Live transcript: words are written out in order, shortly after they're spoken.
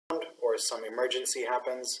or some emergency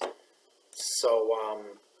happens. So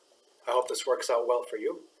I hope this works out well for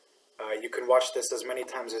you. You can watch this as many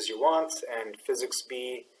times as you want, and Physics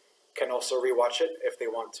B can also rewatch it if they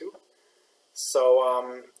want to.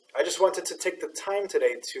 So I just wanted to take the time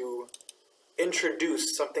today to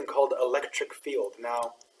introduce something called electric field.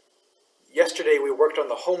 Now, yesterday we worked on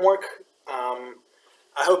the homework.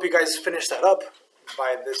 I hope you guys finish that up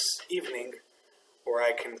by this evening, where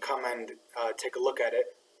I can come and take a look at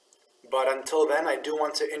it. But until then, I do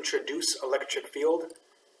want to introduce electric field.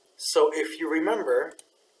 So if you remember,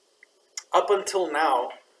 up until now,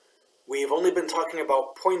 we've only been talking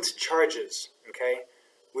about point charges, okay?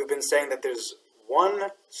 We've been saying that there's one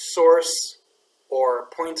source or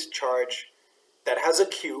point charge that has a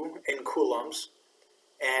Q in coulombs,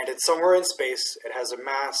 and it's somewhere in space, it has a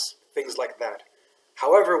mass, things like that.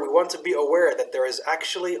 However, we want to be aware that there is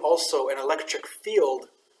actually also an electric field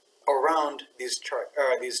around these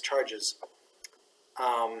charges,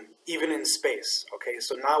 even in space, okay?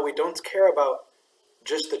 So now we don't care about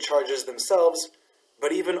just the charges themselves,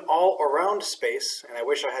 but even all around space, and I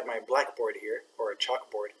wish I had my blackboard here, or a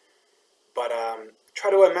chalkboard, but try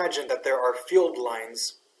to imagine that there are field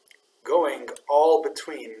lines going all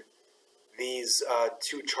between these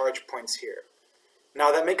two charge points here. Now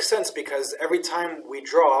that makes sense because every time we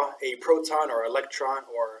draw a proton or electron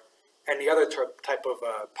or any other type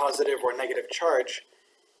of positive or negative charge,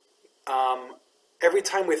 every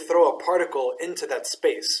time we throw a particle into that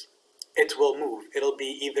space, it will move. It'll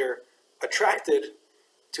be either attracted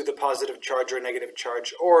to the positive charge or negative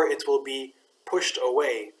charge, or it will be pushed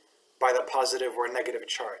away by the positive or negative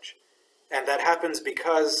charge. And that happens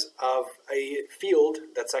because of a field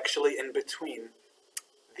that's actually in between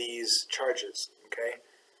these charges, okay?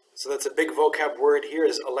 So that's a big vocab word here,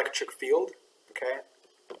 is electric field, okay?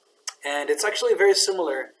 And it's actually very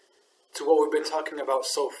similar to what we've been talking about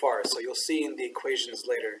so far, so you'll see in the equations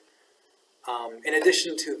later. In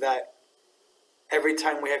addition to that, every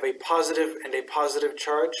time we have a positive and a positive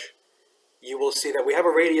charge, you will see that we have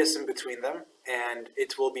a radius in between them, and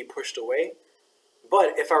it will be pushed away.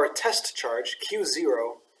 But if our test charge,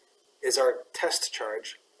 Q0, is our test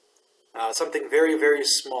charge, something very, very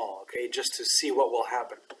small, okay, just to see what will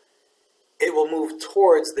happen, it will move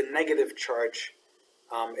towards the negative charge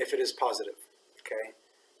if it is positive, okay?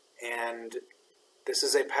 And this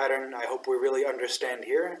is a pattern I hope we really understand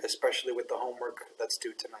here, especially with the homework that's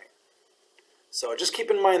due tonight. So just keep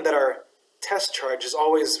in mind that our test charge is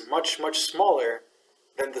always much, much smaller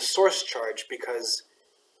than the source charge because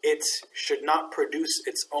it should not produce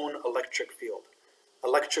its own electric field.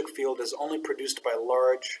 Electric field is only produced by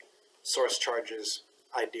large source charges,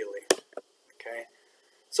 ideally. Okay.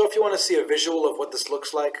 So if you want to see a visual of what this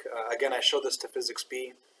looks like, again, I showed this to Physics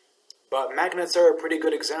B, but magnets are a pretty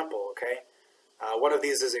good example, okay? One of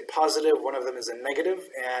these is a positive, one of them is a negative,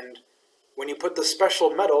 and when you put the special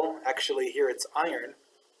metal, actually here it's iron,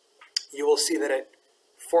 you will see that it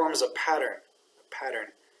forms a pattern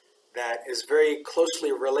that is very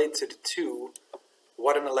closely related to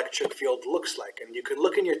what an electric field looks like. And you could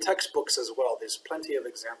look in your textbooks as well. There's plenty of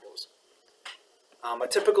examples. A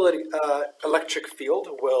typical electric field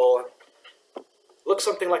will look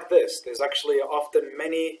something like this. There's actually often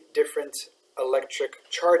many different electric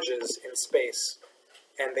charges in space,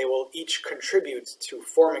 and they will each contribute to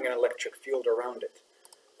forming an electric field around it.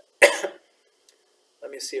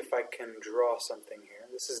 Let me see if I can draw something here.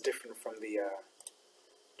 This is different from the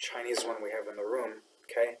Chinese one we have in the room,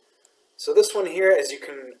 okay? So this one here, as you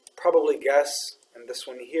can probably guess, and this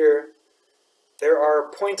one here, there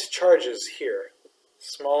are point charges here,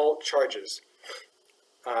 small charges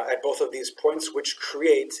at both of these points, which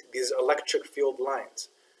create these electric field lines.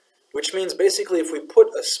 Which means basically if we put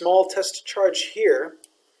a small test charge here,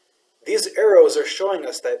 these arrows are showing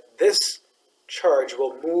us that this charge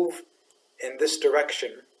will move in this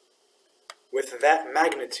direction with that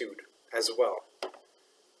magnitude as well.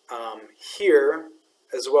 Here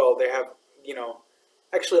as well, they have,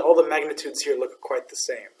 actually all the magnitudes here look quite the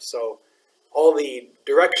same. So all the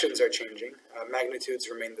directions are changing, magnitudes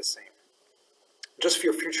remain the same. Just for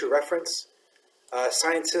your future reference,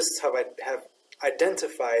 scientists have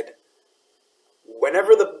identified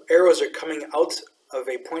whenever the arrows are coming out of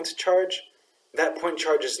a point charge, that point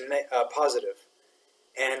charge is positive.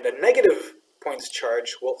 And a negative point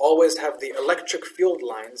charge will always have the electric field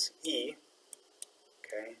lines, E,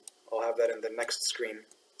 okay, I'll have that in the next screen,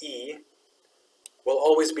 E, will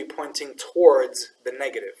always be pointing towards the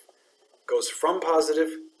negative. Goes from positive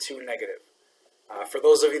to negative. For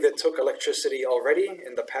those of you that took electricity already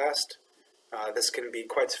in the past, this can be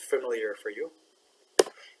quite familiar for you.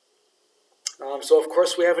 So of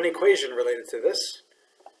course we have an equation related to this.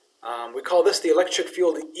 We call this the electric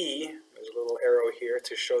field E. There's a little arrow here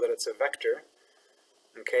to show that it's a vector.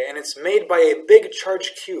 Okay, and it's made by a big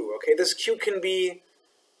charge Q. Okay, this Q can be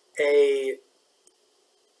a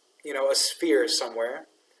sphere somewhere,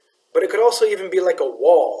 but it could also even be like a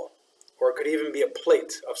wall, or it could even be a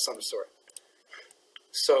plate of some sort.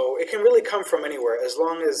 So it can really come from anywhere, as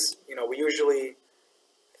long as we usually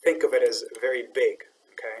think of it as very big.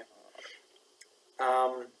 Okay,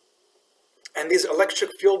 and these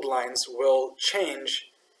electric field lines will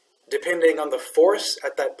change depending on the force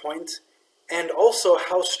at that point, and also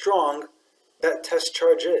how strong that test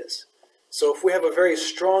charge is. So if we have a very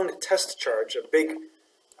strong test charge, a big,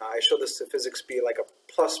 I showed this to physics B, like a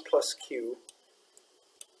plus Q,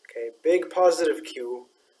 okay, big positive Q,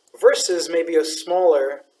 versus maybe a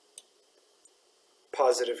smaller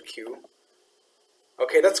positive Q,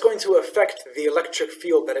 okay, that's going to affect the electric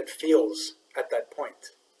field that it feels at that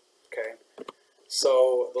point, okay?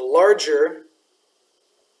 So the larger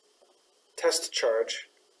test charge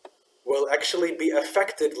will actually be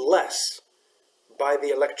affected less by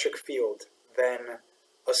the electric field than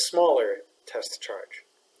a smaller test charge.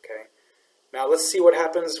 Okay. Now let's see what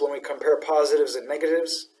happens when we compare positives and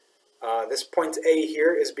negatives. This point A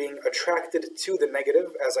here is being attracted to the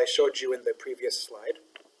negative, as I showed you in the previous slide.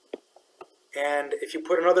 And if you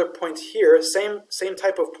put another point here, same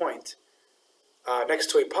type of point, next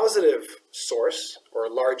to a positive source, or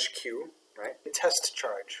a large Q, right? A test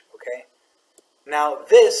charge, okay? Now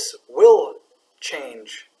this will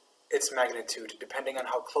change its magnitude depending on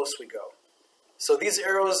how close we go. So these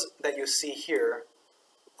arrows that you see here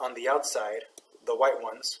on the outside, the white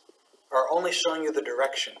ones, are only showing you the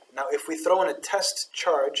direction. Now if we throw in a test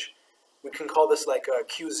charge, we can call this like a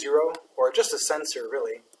Q0, or just a sensor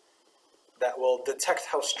really, that will detect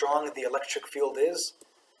how strong the electric field is.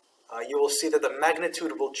 You will see that the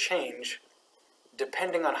magnitude will change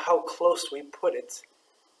depending on how close we put it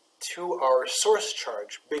to our source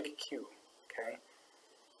charge, big Q, okay?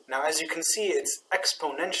 Now as you can see, it's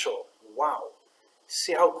exponential. Wow.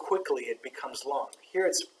 See how quickly it becomes long. Here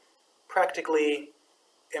it's practically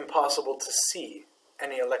impossible to see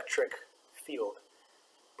any electric field.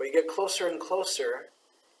 But you get closer and closer,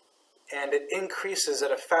 and it increases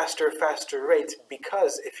at a faster rate,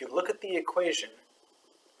 because if you look at the equation,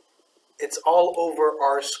 it's all over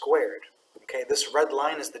r squared. Okay, this red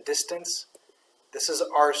line is the distance. This is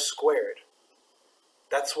r squared.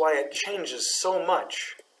 That's why it changes so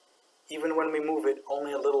much, even when we move it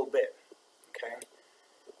only a little bit. Okay.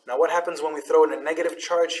 Now what happens when we throw in a negative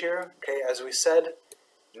charge here? Okay, as we said,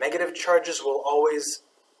 negative charges will always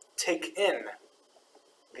take in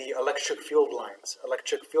the electric field lines.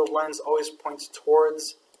 Electric field lines always point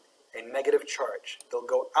towards a negative charge. They'll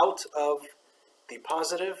go out of the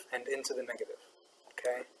positive and into the negative.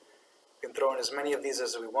 Okay? We can throw in as many of these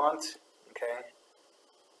as we want. Okay?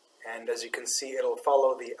 And as you can see, it'll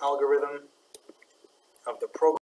follow the algorithm of the program.